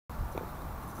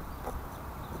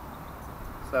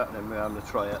starting and we're having a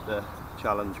try at the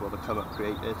challenge what the Come Up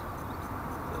created.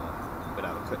 So we'll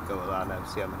have a quick go at that now,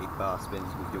 see how many bar spins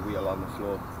with your wheel on the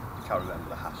floor. I can't remember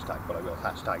the hashtag, but I will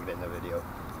hashtag it in the video.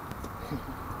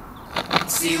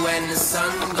 See when the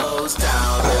sun goes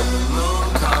down and the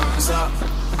moon comes up,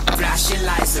 flashing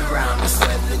lights around us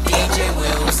when the DJ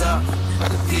wheels up,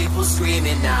 the people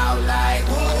screaming out like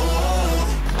whoa,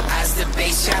 as the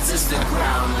bass shatters the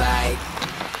ground like.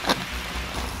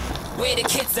 We're the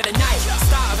kids of the night,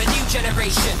 start of a new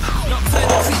generation.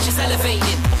 Nocturnal creatures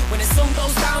elevating. When the sun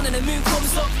goes down and the moon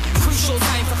comes up, crucial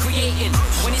time for creating.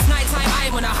 When it's night time,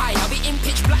 I'm on a high. I'll be in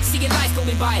pitch black, seeing life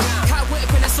going by. Can't work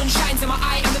when the sun shines in my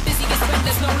eye. I'm the busiest when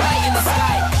there's no light in the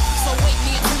sky. So wake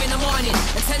me at 2 in the morning,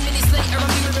 and 10 minutes later I'm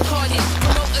doing recording.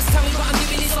 Promoters tell me what I'm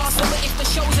doing is awesome, but if the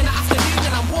show's in the afternoon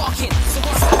then I'm walking. So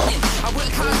what's happening? I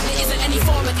work hard and it isn't any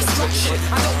form of distraction.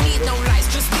 I don't need no lights,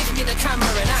 just give me the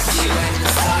camera and action. When the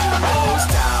sun goes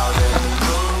down and the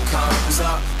moon comes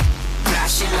up,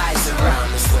 flashing lights around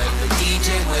us when the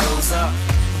DJ wheels up,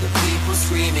 the people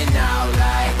screaming out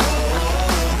like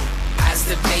oh, as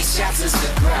the bass shatters the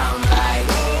ground like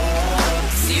oh.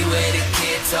 See we're the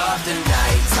kids of the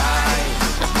night time.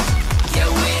 Yeah,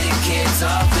 we're the kids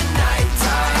of the night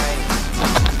time.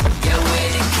 Yeah,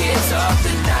 we're the kids of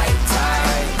the night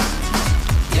time.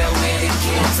 Yeah, we're the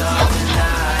kids of the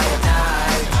night.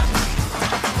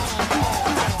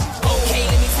 Okay,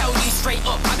 let me tell you straight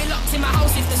up, I'd be locked in my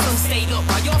house if the sun stayed up.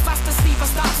 While you're fast asleep, I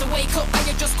start to wake up, and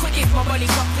you're just quick if my body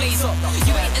clock plays up.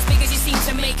 You ain't as big as you seem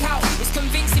to make out. It's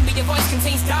convincing me your voice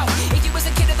contains doubt. If you was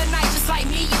a kid of the night just like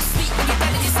me, you'd sleep when you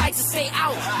better decide to stay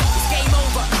out. It's game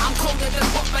over, I'm colder than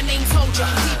what my name told you.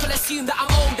 People assume that I'm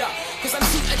older, cause I'm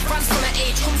too advanced for my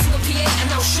age. Come to a PA and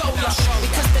I'll show ya,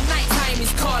 because the night time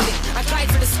is calling. I glide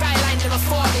for the skyline, never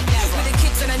falling. With the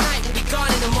kids in the night, we'll be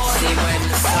gone in the morning. See when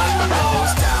the sun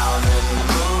goes down and the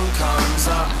moon comes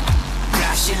up,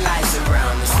 flashing lights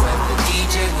around us when the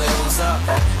DJ wheels up,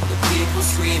 the people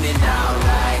screaming out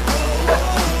like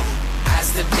oh,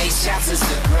 as the bass shatters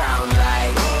the ground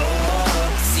like oh.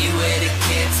 See we're the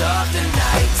kids of the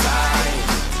night time.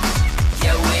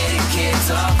 Yeah, we're the kids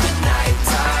of the night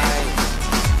time.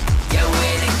 Yeah,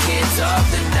 we're the kids of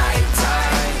the night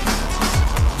time.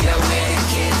 Yeah, we're the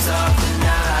kids of the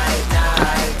night.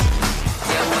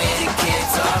 Yeah, we're the kids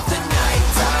of the night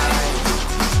time.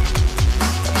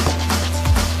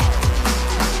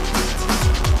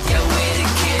 Yeah, we're the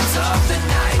kids of the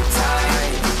night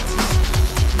time.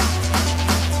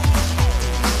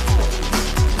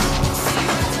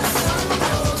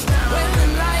 When the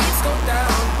lights go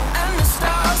down and the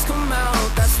stars come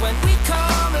out, that's when we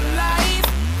come alive.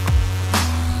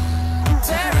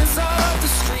 Terrors of the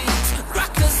streets,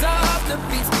 rockers of the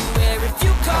beats, beware if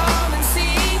you come and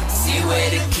see we're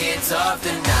the kids of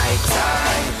the night time.